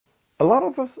A lot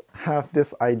of us have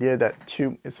this idea that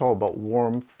tube is all about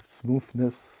warmth,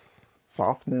 smoothness,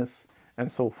 softness,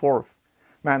 and so forth.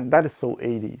 Man, that is so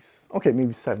 80s. Okay,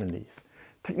 maybe 70s.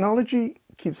 Technology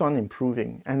keeps on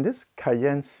improving, and this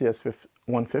Cayin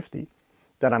CS150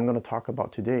 that I'm going to talk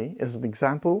about today is an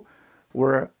example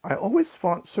where I always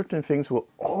thought certain things will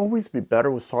always be better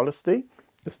with solid state.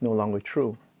 It's no longer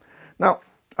true. Now,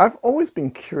 I've always been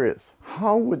curious,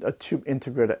 how would a tube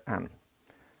integrated amp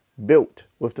built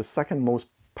with the second most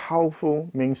powerful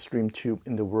mainstream tube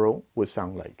in the world would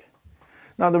sound like?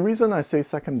 Now, the reason I say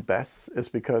second best is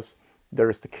because there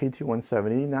is the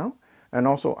KT170 now, and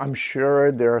also I'm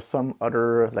sure there are some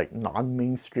other like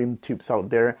non-mainstream tubes out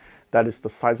there that is the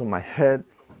size of my head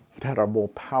that are more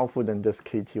powerful than this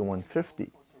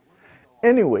KT150.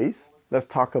 Anyways, let's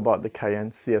talk about the Cayin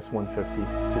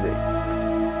CS150 today.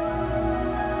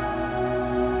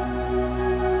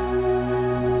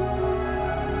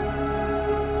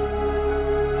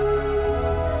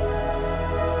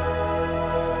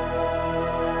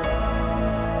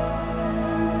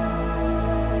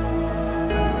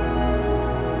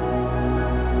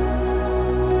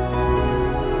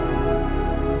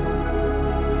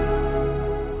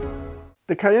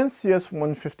 The Cayin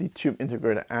CS150 tube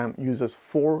integrated amp uses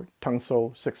 4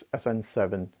 tungsol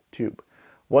 6SN7 tube,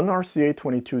 1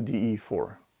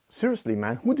 RCA22DE4. Seriously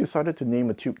man, who decided to name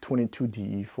a tube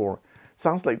 22DE4?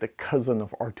 Sounds like the cousin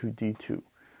of R2D2.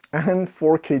 And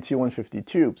 4 KT150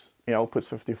 tubes. It outputs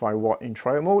 55 watt in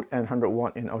triode mode and 100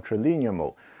 watt in ultralinear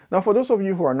mode. Now for those of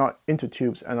you who are not into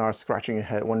tubes and are scratching your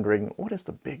head wondering, what is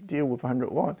the big deal with 100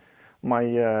 watt?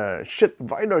 My shit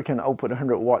Vider can output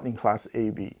 100 watt in class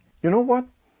AB. You know what?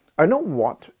 I know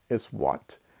watt is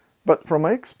watt, but from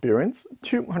my experience,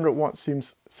 tube 100 watt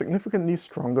seems significantly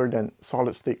stronger than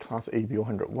solid state class AB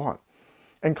 100 watt.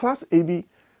 And class AB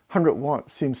 100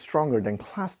 watt seems stronger than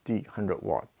class D 100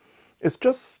 watt. It's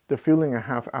just the feeling I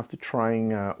have after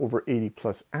trying over 80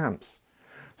 plus amps.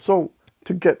 So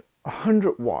to get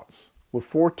 100 watts with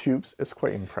 4 tubes is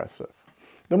quite impressive.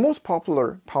 The most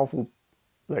popular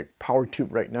power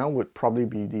tube right now would probably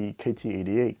be the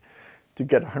KT88. To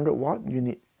get 100 watt, you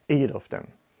need 8 of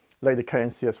them, like the Cayin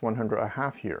CS100 I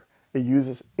have here. It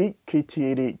uses 8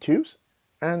 KT88 tubes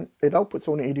and it outputs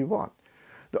only 80 watt.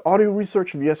 The Audio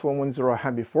Research VS110 I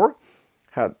had before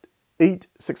had 8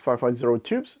 6550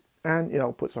 tubes and it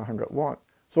outputs 100 watt.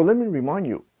 So let me remind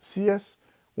you,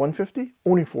 CS150,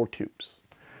 only 4 tubes.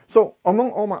 So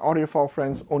among all my audiophile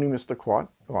friends, only Mr. Quad,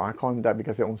 well I call him that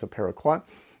because he owns a pair of quad,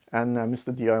 and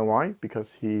Mr. DIY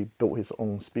because he built his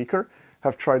own speaker,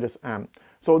 have tried this amp.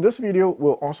 So this video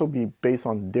will also be based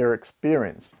on their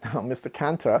experience. Now, Mr.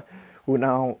 Kanta, who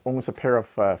now owns a pair of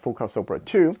Focus Opera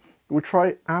 2, will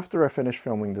try after I finish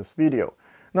filming this video.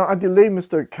 Now, I delayed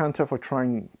Mr. Kanta for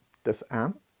trying this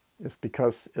amp. It's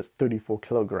because it's 34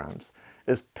 kilograms.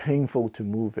 It's painful to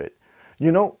move it.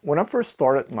 You know, when I first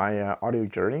started my audio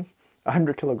journey,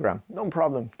 100 kilograms, no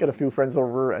problem. Get a few friends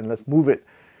over and let's move it.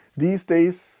 These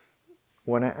days,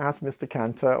 when I ask Mr.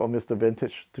 Kanta or Mr.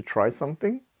 Vintage to try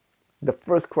something, the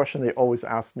first question they always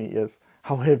ask me is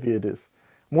how heavy it is.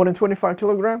 More than 25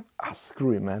 kilograms? Ah,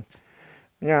 screw it, man.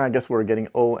 Yeah, I guess we're getting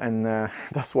old and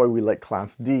that's why we like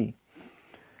Class D.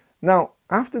 Now,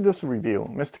 after this review,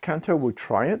 Mr. Kanta will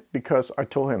try it because I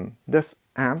told him this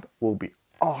amp will be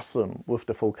awesome with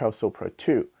the Focus Opera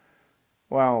 2.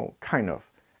 Well, kind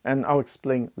of. And I'll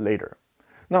explain later.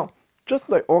 Now, just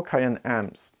like all Cayin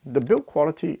amps, the build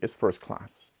quality is first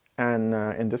class. And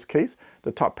in this case,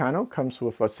 the top panel comes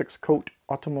with a 6-coat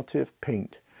automotive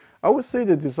paint. I would say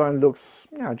the design looks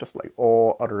just like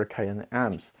all other Cayin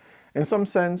amps. In some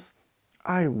sense,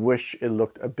 I wish it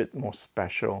looked a bit more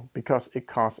special because it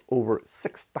costs over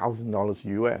 $6,000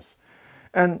 US.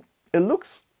 And it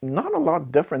looks not a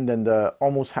lot different than the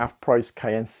almost half price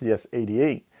Cayin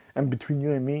CS88. And between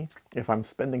you and me, if I'm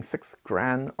spending $6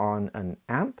 grand on an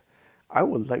amp, I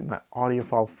would like my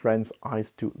audiophile friends'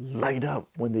 eyes to light up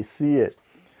when they see it.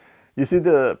 You see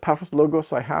the Paphos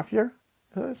logos I have here?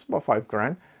 It's about 5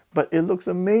 grand, but it looks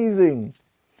amazing.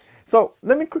 So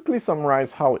let me quickly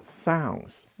summarize how it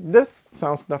sounds. This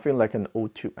sounds nothing like an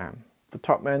old tube amp. The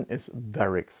top end is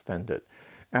very extended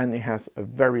and it has a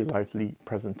very lively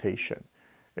presentation.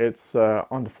 It's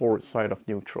on the forward side of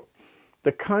neutral.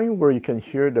 The kind where you can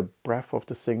hear the breath of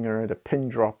the singer, the pin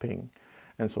dropping,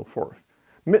 and so forth.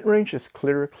 Mid-range is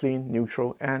clear, clean,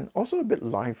 neutral, and also a bit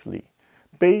lively.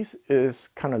 Bass is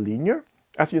kind of linear.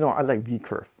 As you know, I like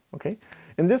V-curve, okay?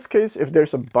 In this case, if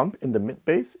there's a bump in the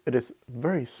mid-bass, it is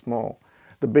very small.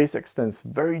 The bass extends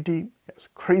very deep, has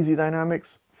crazy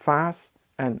dynamics, fast,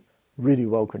 and really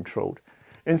well controlled.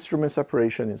 Instrument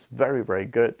separation is very, very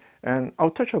good, and I'll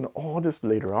touch on all this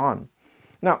later on.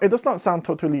 Now, it does not sound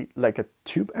totally like a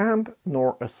tube amp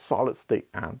nor a solid state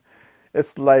amp.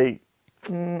 It's like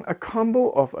a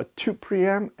combo of a tube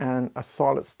preamp and a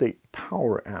solid state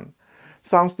power amp.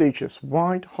 Soundstage is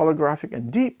wide, holographic,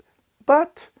 and deep,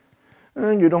 but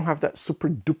you don't have that super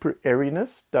duper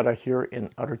airiness that I hear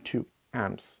in other tube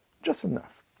amps. Just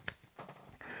enough.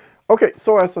 Okay,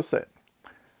 so as I said,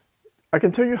 I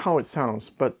can tell you how it sounds,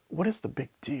 but what is the big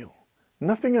deal?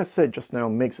 Nothing I said just now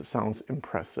makes it sound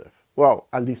impressive. Well,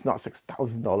 at least not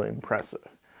 $6,000 impressive.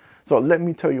 So let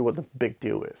me tell you what the big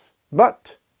deal is.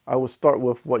 But I will start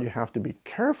with what you have to be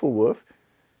careful with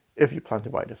if you plan to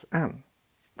buy this amp.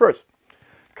 First,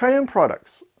 Cayin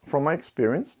products, from my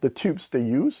experience, the tubes they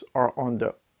use are on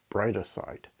the brighter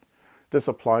side. This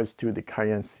applies to the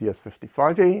Cayin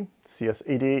CS55A,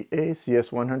 CS88A,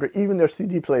 CS100, even their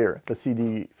CD player, the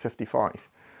CD55.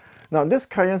 Now this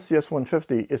Cayin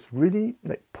CS150 is really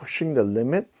like pushing the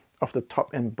limit of the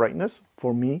top end brightness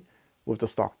for me with the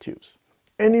stock tubes.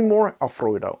 Any more, I'll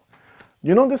throw it out.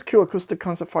 You know this QAcoustics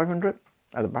Concept 500?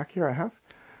 At the back here I have.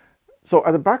 So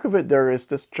at the back of it there is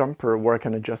this jumper where I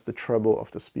can adjust the treble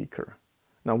of the speaker.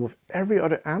 Now with every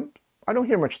other amp, I don't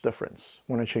hear much difference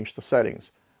when I change the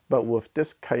settings. But with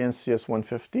this Cayin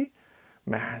CS150,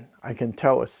 man, I can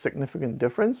tell a significant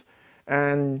difference,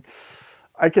 and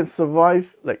I can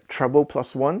survive like treble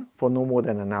 +1 for no more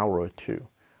than an hour or two.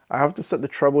 I have to set the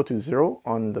treble to 0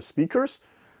 on the speakers,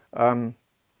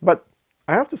 but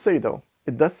I have to say though,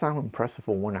 it does sound impressive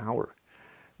for 1 hour.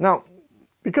 Now,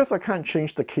 because I can't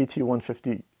change the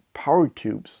KT150 power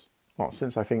tubes, well,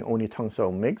 since I think only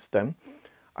Tungcell makes them,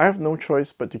 I have no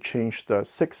choice but to change the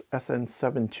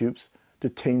 6SN7 tubes to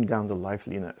tame down the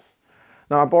liveliness.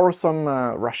 Now I borrowed some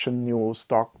Russian new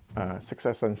stock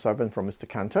 6SN7 from Mr.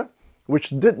 Kanta, which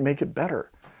did make it better.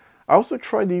 I also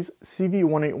tried these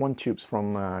CV181 tubes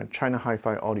from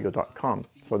ChinaHiFiAudio.com,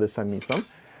 so they sent me some.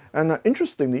 And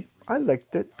interestingly, I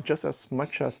liked it just as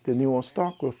much as the newer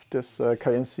stock with this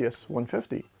Cayin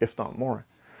CS150, if not more.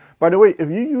 By the way, if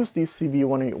you use these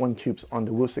CV181 tubes on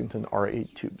the Wilsington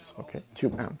R8 tubes, okay,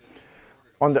 tube amp,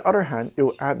 on the other hand, it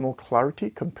will add more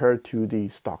clarity compared to the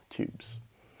stock tubes.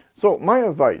 So my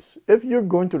advice, if you're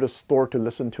going to the store to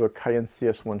listen to a Cayin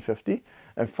CS150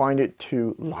 and find it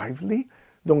too lively,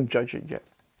 don't judge it yet.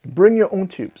 Bring your own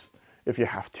tubes if you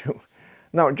have to.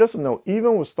 Now, just a note,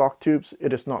 even with stock tubes,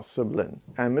 it is not sibilant.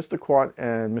 And Mr. Quad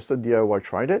and Mr. DIY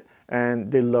tried it,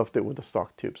 and they loved it with the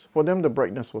stock tubes. For them, the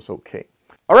brightness was okay.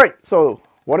 All right, so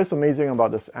what is amazing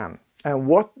about this amp? And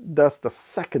what does the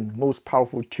second most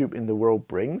powerful tube in the world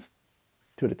brings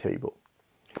to the table?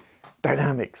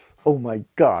 Dynamics. Oh my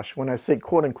gosh, when I say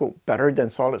quote unquote better than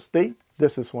solid state,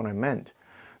 this is what I meant.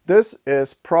 This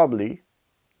is probably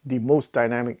the most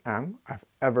dynamic amp I've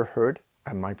ever heard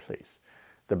at my place.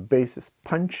 The bass is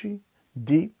punchy,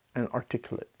 deep, and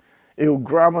articulate. It will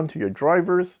grab onto your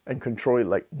drivers and control it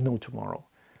like no tomorrow.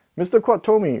 Mr. Quad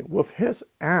told me with his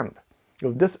amp,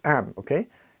 with this amp, okay,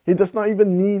 he does not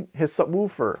even need his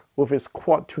subwoofer with his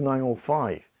Quad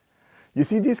 2905. You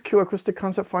see these QAcoustics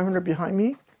Concept 500 behind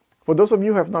me? For those of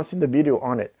you who have not seen the video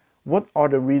on it, what are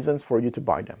the reasons for you to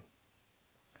buy them?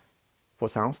 For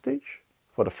soundstage,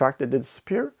 for the fact that they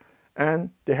disappear, and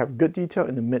they have good detail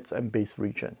in the mids and bass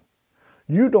region.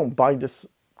 You don't buy this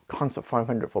Concept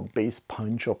 500 for bass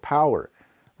punch or power,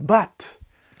 but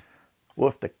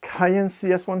with the Cayin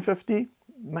CS150,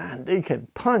 man, they can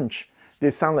punch. They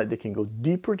sound like they can go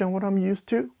deeper than what I'm used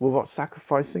to without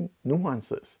sacrificing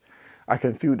nuances. I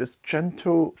can feel this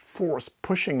gentle force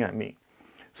pushing at me.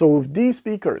 So with these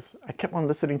speakers, I kept on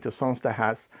listening to songs that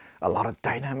has a lot of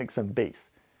dynamics and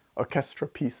bass, orchestra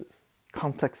pieces,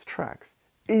 complex tracks,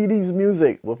 80s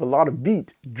music with a lot of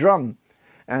beat, drum,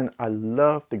 and I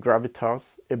love the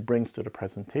gravitas it brings to the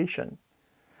presentation.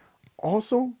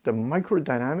 Also, the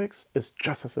microdynamics is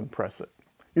just as impressive.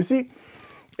 You see,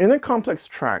 in a complex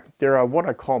track, there are what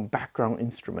I call background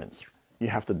instruments. You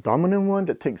have the dominant one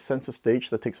that takes center stage,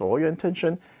 that takes all your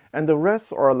attention, and the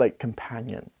rest are like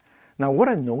companion. Now what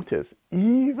I noticed,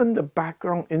 even the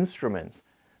background instruments,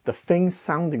 the faint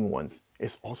sounding ones,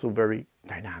 is also very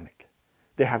dynamic.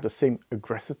 They have the same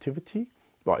aggressivity,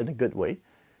 well, in a good way,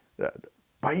 the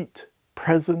bite,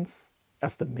 presence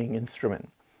as the main instrument.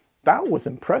 That was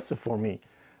impressive for me.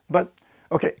 But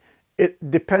okay,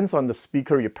 it depends on the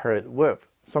speaker you pair it with.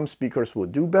 Some speakers will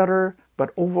do better,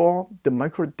 but overall, the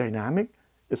microdynamic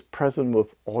is present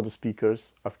with all the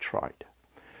speakers I've tried.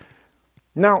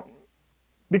 Now,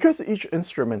 because each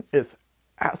instrument is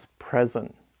as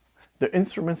present, the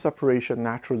instrument separation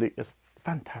naturally is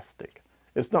fantastic.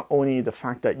 It's not only the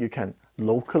fact that you can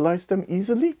localize them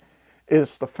easily,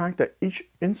 is the fact that each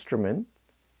instrument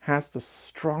has the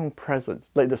strong presence,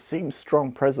 like the same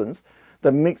strong presence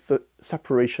that makes the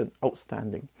separation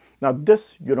outstanding. Now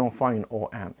this you don't find in all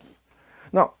amps.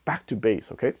 Now back to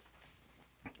bass, okay?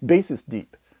 Bass is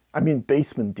deep, I mean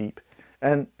basement deep,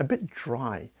 and a bit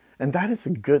dry, and that is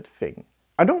a good thing.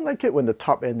 I don't like it when the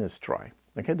top end is dry.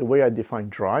 Okay, the way I define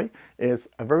dry is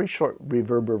a very short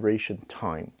reverberation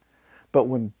time. But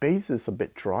when bass is a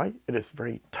bit dry, it is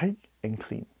very tight and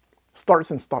clean. Starts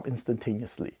and stops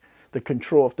instantaneously. The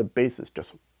control of the bass is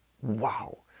just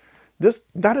wow.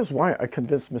 That is why I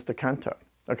convinced Mr. Kanta.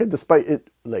 Okay, despite it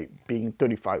like being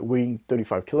weighing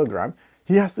 35 kilogram,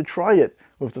 he has to try it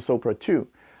with the Sopra 2.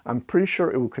 I'm pretty sure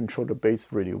it will control the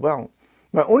bass really well.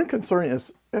 My only concern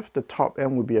is if the top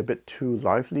end would be a bit too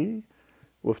lively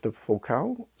with the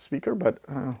focal speaker, but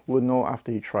we'll know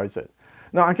after he tries it.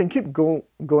 Now I can keep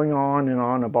going on and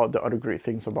on about the other great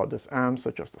things about this amp,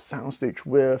 such as the soundstage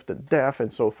width, the depth,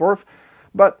 and so forth,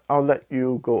 but I'll let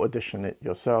you go audition it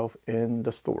yourself in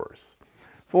the stores.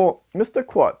 For Mr.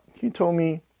 Quad, he told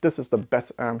me this is the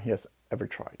best amp he has ever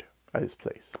tried at his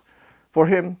place. For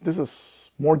him, this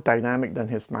is more dynamic than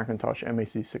his Macintosh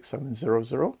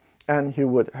MAC6700, and he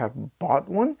would have bought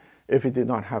one if he did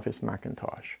not have his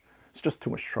Macintosh. It's just too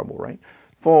much trouble, right?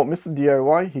 For Mr.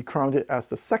 DIY, he crowned it as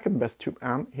the second best tube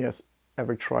amp he has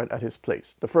ever tried at his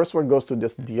place. The first one goes to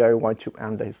this DIY tube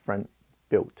amp that his friend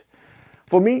built.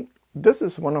 For me, this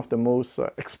is one of the most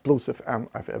explosive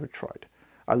amp I've ever tried.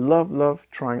 I love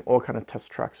trying all kind of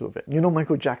test tracks with it. You know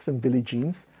Michael Jackson, Billie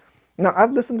Jeans? Now,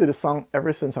 I've listened to the song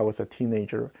ever since I was a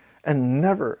teenager and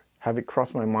never have it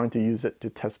crossed my mind to use it to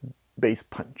test bass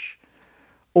punch.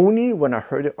 Only when I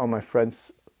heard it on my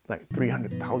friend's like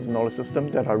 $300,000 system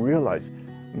that I realized,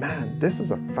 man, this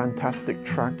is a fantastic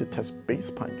track to test bass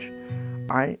punch.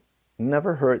 I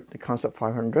never heard the Concept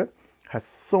 500 has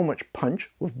so much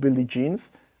punch with Billie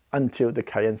Jeans until the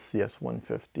Cayin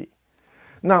CS150.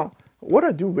 Now, what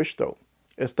I do wish though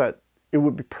is that it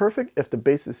would be perfect if the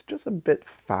bass is just a bit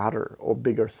fatter or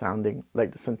bigger sounding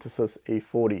like the Synthesis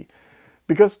A40,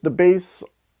 because the bass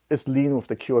is lean with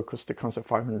the QAcoustics Concept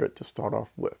 500 to start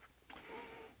off with.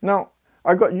 Now,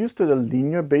 I got used to the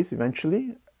linear bass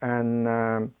eventually, and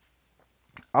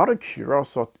out of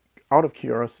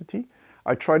curiosity,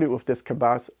 I tried it with this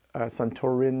Cabas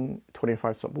Santorin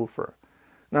 25 subwoofer.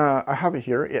 Now, I have it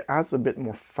here. It adds a bit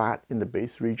more fat in the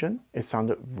bass region. It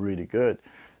sounded really good.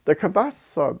 The Cabas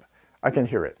sub, I can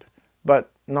hear it,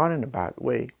 but not in a bad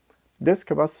way. This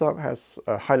Cabas sub has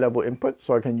a high-level input,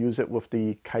 so I can use it with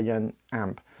the Cayin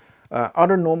amp.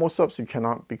 Other normal subs you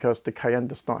cannot, because the Cayin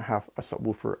does not have a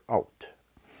subwoofer out.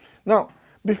 Now,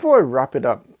 before I wrap it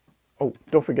up, oh,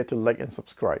 don't forget to like and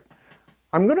subscribe.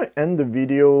 I'm going to end the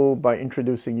video by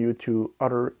introducing you to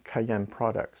other Cayin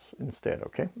products instead,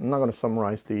 okay? I'm not going to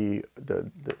summarize the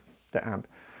amp.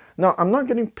 Now, I'm not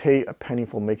getting paid a penny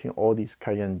for making all these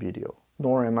Cayin videos,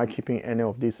 nor am I keeping any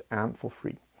of these amp for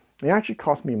free. It actually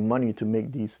cost me money to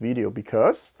make these videos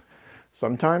because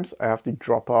sometimes I have to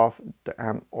drop off the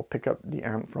amp or pick up the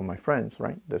amp from my friends,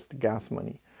 right? That's the gas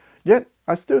money. Yet,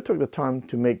 I still took the time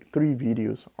to make 3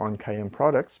 videos on Cayin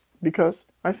products because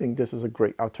I think this is a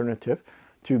great alternative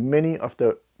to many of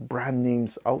the brand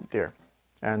names out there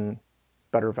and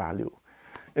better value.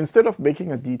 Instead of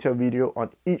making a detailed video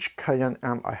on each Cayin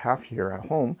amp I have here at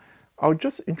home, I'll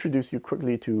just introduce you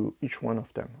quickly to each one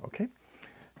of them, okay?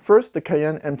 First, the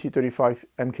Cayin MT35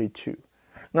 MK2.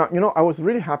 Now, you know, I was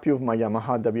really happy with my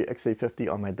Yamaha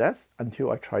WX850 on my desk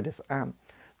until I tried this amp.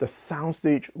 The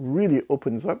soundstage really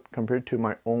opens up compared to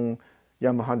my own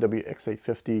Yamaha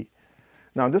WX850.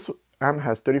 Now, this amp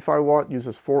has 35 watt,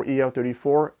 uses 4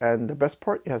 EL34, and the best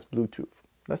part, it has Bluetooth.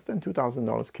 Less than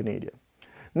 $2,000 Canadian.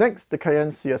 Next, the Cayin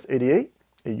CS88.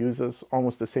 It uses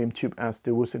almost the same tube as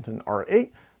the Wissington R8,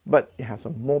 but it has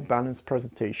a more balanced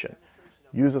presentation.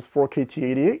 Uses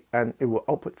 4KT88 and it will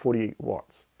output 48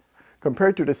 watts.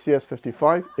 Compared to the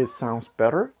CS55, it sounds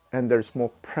better and there's more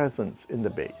presence in the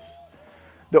bass.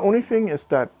 The only thing is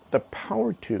that the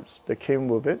power tubes that came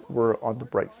with it were on the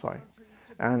bright side,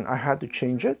 and I had to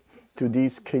change it to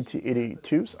these KT88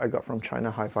 tubes I got from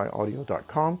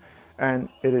ChinaHiFiAudio.com, and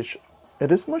it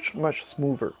is much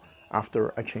smoother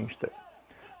after I changed it.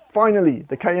 Finally,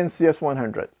 the Cayin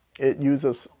CS100. It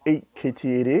uses 8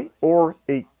 KT88 or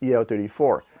 8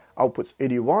 EL34, outputs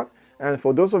 80 watt, and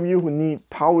for those of you who need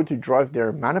power to drive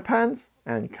their Manipans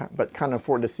but can't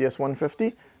afford the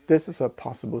CS150, this is a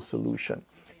possible solution.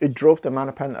 It drove the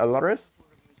Manipan LRS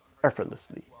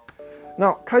effortlessly.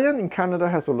 Now, Cayin in Canada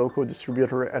has a local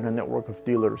distributor and a network of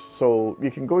dealers, so you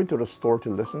can go into the store to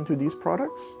listen to these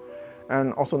products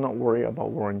and also not worry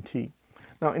about warranty.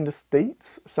 Now in the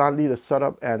States, sadly the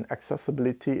setup and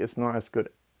accessibility is not as good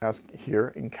as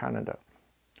here in Canada.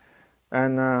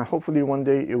 And hopefully one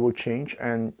day it will change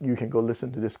and you can go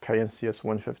listen to this Cayin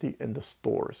CS150 in the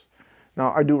stores.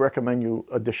 Now I do recommend you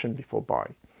audition before buy.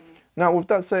 Now with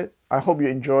that said, I hope you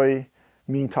enjoy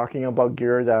me talking about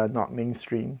gear that are not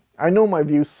mainstream. I know my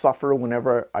views suffer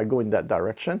whenever I go in that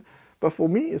direction, but for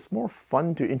me it's more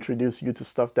fun to introduce you to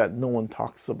stuff that no one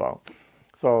talks about.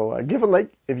 So give a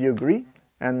like if you agree,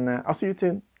 and I'll see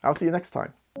you next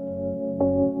time.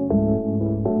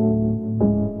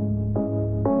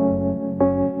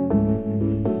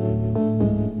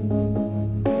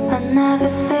 I never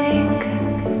think,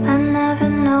 I never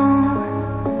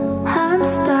know, I'm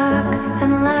stuck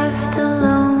and left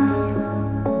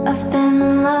alone. I've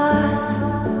been lost,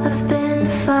 I've been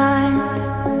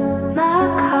fine,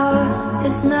 my cause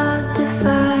is not